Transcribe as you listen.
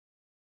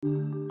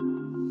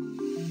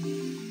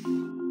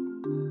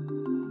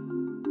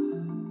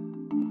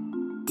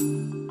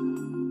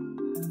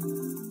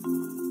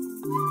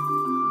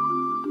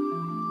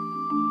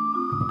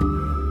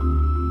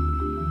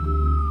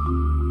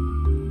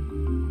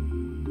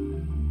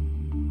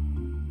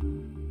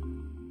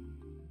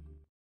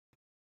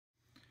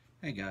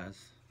Hey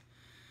guys,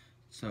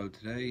 so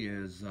today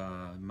is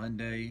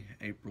Monday,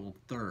 April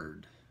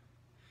 3rd.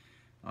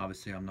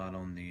 Obviously, I'm not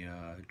on the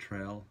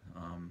trail.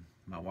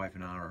 My wife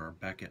and I are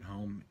back at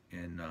home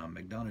in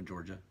McDonough,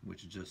 Georgia,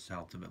 which is just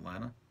south of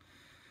Atlanta.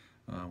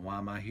 Why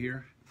am I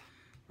here?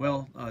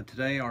 Well,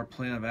 today our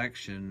plan of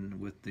action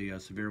with the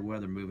severe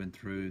weather moving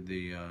through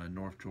the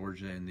North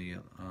Georgia and the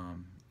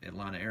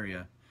Atlanta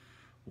area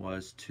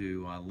was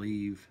to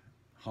leave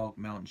Hawk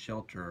Mountain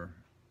Shelter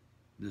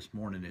this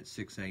morning at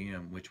 6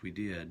 a.m., which we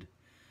did,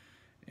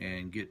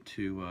 and get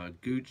to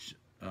Gooch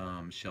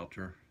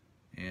Shelter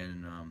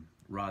and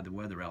ride the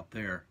weather out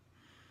there.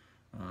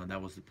 That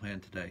was the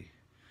plan today.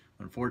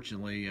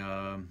 Unfortunately,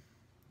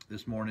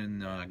 this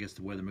morning, I guess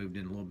the weather moved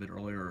in a little bit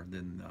earlier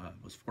than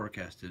was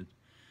forecasted,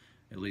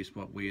 at least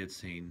what we had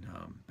seen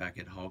back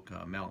at Hawk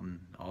Mountain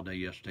all day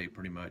yesterday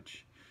pretty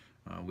much.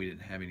 We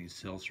didn't have any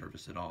cell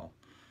service at all.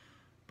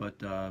 But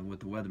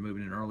with the weather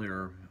moving in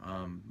earlier,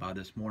 by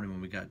this morning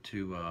when we got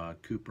to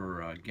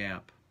Cooper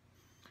Gap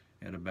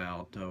at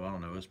about, I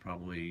don't know, it was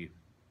probably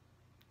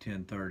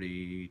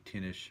 10:30,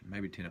 10-ish,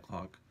 maybe 10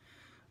 o'clock.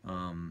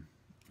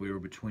 We were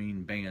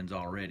between bands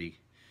already,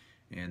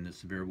 and the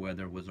severe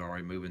weather was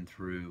already moving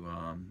through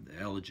the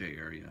Ellijay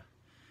area,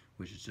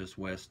 which is just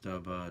west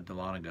of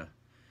Dahlonega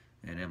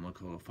and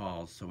Amicalola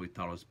Falls. So we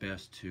thought it was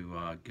best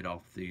to get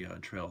off the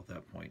trail at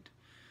that point.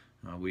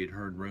 We had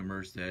heard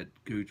rumors that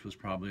Gooch was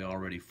probably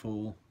already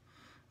full.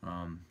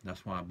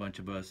 That's why a bunch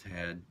of us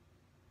had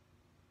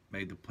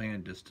made the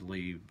plan just to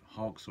leave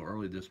Hawk so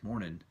early this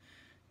morning.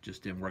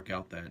 Just didn't work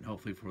out that. And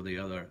hopefully for the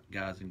other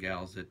guys and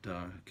gals that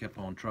kept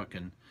on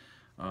trucking,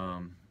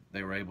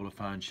 they were able to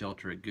find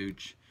shelter at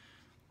Gooch.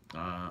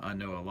 I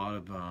know a lot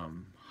of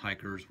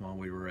hikers while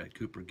we were at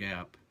Cooper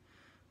Gap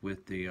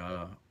with the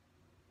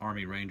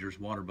Army Rangers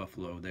water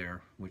buffalo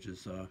there, which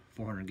is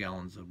 400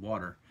 gallons of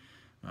water.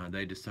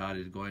 They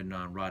decided to go ahead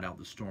and ride out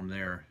the storm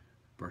there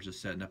versus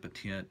setting up a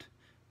tent,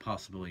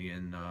 possibly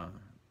in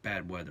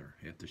bad weather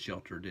if the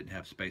shelter didn't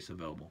have space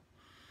available.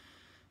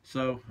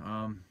 So,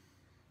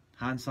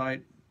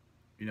 hindsight,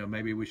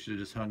 maybe we should have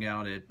just hung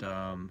out at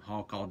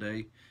Hawk all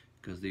day,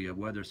 because the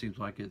weather seems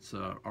like it's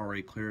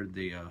already cleared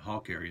the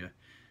Hawk area,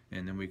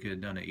 and then we could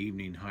have done an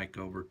evening hike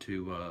over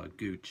to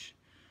Gooch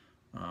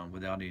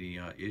without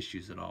any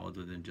issues at all,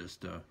 other than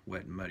just a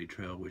wet and muddy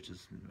trail, which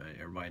is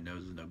everybody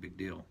knows is no big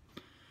deal.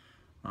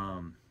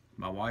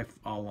 My wife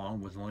all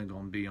along was only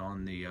going to be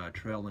on the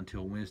trail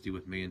until Wednesday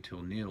with me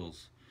until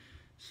Neil's,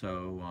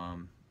 so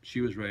she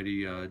was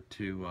ready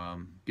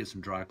to get some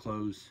dry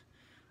clothes,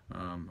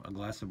 a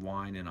glass of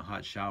wine, and a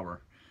hot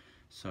shower.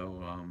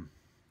 So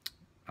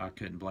I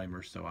couldn't blame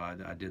her, so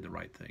I did the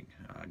right thing.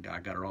 I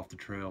got her off the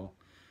trail,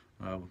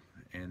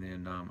 and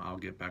then I'll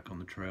get back on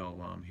the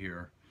trail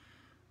here.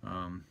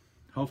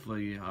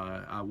 Hopefully,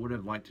 I would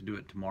have liked to do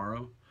it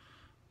tomorrow,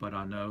 but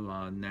I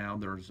know now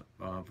there's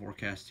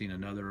forecasting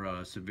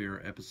another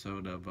severe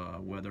episode of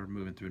weather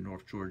moving through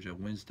North Georgia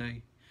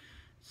Wednesday.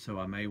 So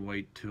I may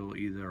wait till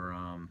either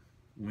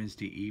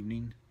Wednesday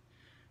evening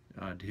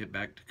to hit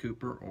back to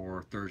Cooper,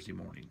 or Thursday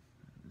morning.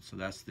 So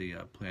that's the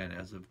plan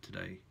as of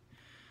today.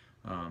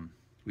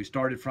 We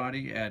started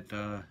Friday at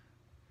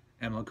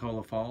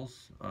Amicalola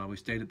Falls. We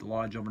stayed at the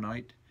lodge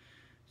overnight.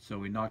 So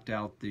we knocked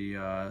out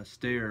the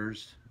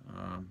stairs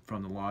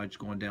from the lodge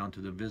going down to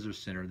the visitor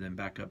center, then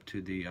back up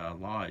to the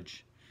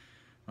lodge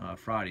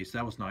Friday. So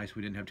that was nice.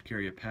 We didn't have to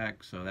carry a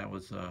pack, so that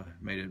was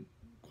made it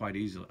quite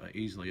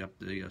easily up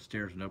the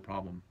stairs, no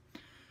problem.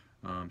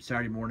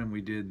 Saturday morning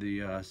we did the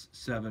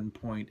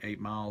 7.8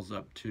 miles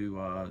up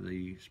to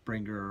the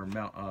Springer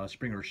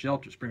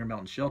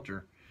Mountain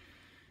Shelter,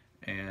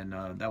 and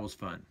that was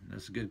fun.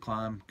 It's a good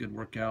climb, good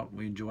workout.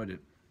 We enjoyed it.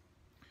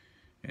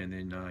 And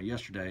then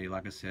yesterday,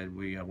 like I said,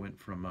 we went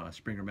from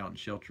Springer Mountain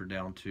Shelter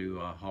down to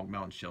Hawk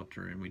Mountain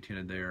Shelter, and we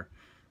tented there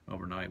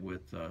overnight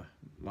with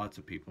lots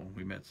of people.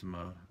 We met some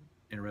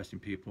interesting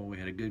people. We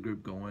had a good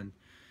group going,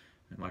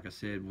 and like I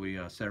said, we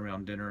sat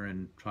around dinner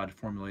and tried to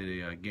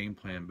formulate a game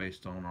plan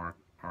based on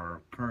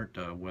our current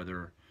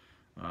weather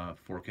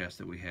forecast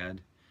that we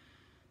had.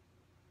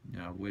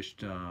 I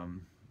wished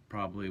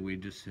probably we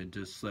had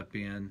just slept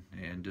in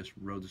and just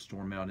rode the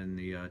storm out in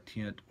the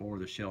tent or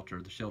the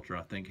shelter. The shelter,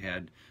 I think,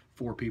 had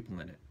 4 people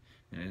in it,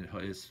 and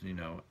it's,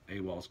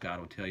 AWOL's guide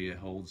will tell you it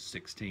holds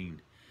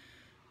 16.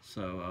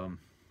 So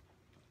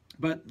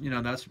but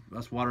that's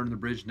water under the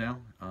bridge now.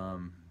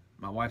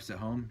 My wife's at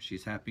home,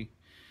 she's happy.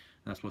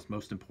 That's what's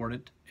most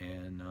important,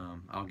 and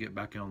I'll get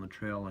back out on the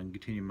trail and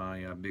continue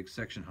my big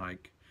section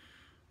hike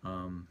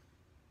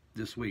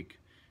this week.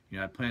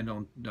 I planned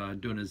on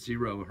doing a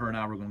zero. Her and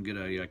I were going to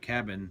get a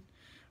cabin,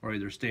 or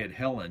either stay at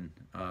Helen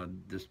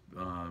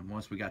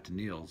once we got to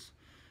Neil's.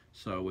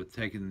 So with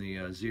taking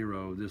the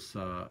zero this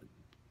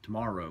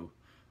tomorrow,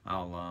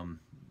 I'll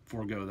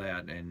forego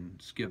that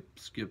and skip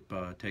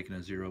taking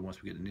a zero.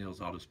 Once we get to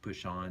Neil's, I'll just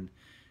push on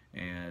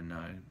and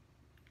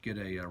get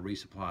a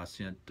resupply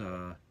sent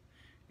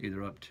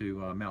either up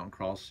to Mountain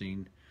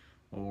Crossing,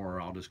 or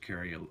I'll just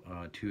carry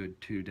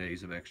 2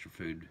 days of extra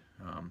food.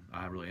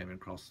 I really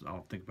haven't crossed.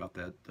 I'll think about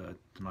that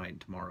tonight and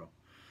tomorrow.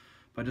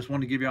 But I just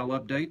wanted to give you all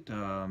an update.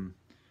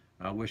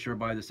 I wish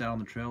everybody that's out on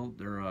the trail,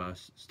 they're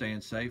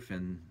staying safe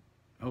and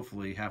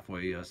hopefully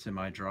halfway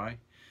semi-dry.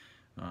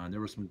 There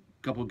were some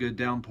couple good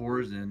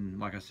downpours, and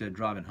like I said,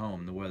 driving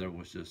home, the weather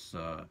was just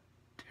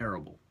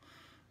terrible.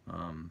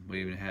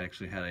 We even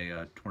actually had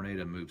a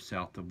tornado move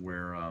south of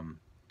where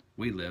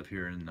we live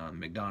here in the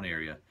McDonough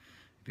area.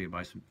 If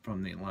anybody's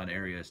from the Atlanta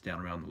area, it's down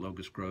around the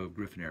Locust Grove,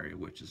 Griffin area,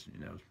 which is,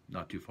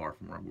 not too far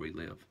from where we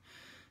live.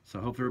 So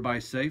I hope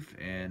everybody's safe,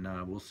 and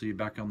we'll see you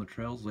back on the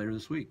trails later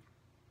this week.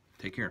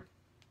 Take care.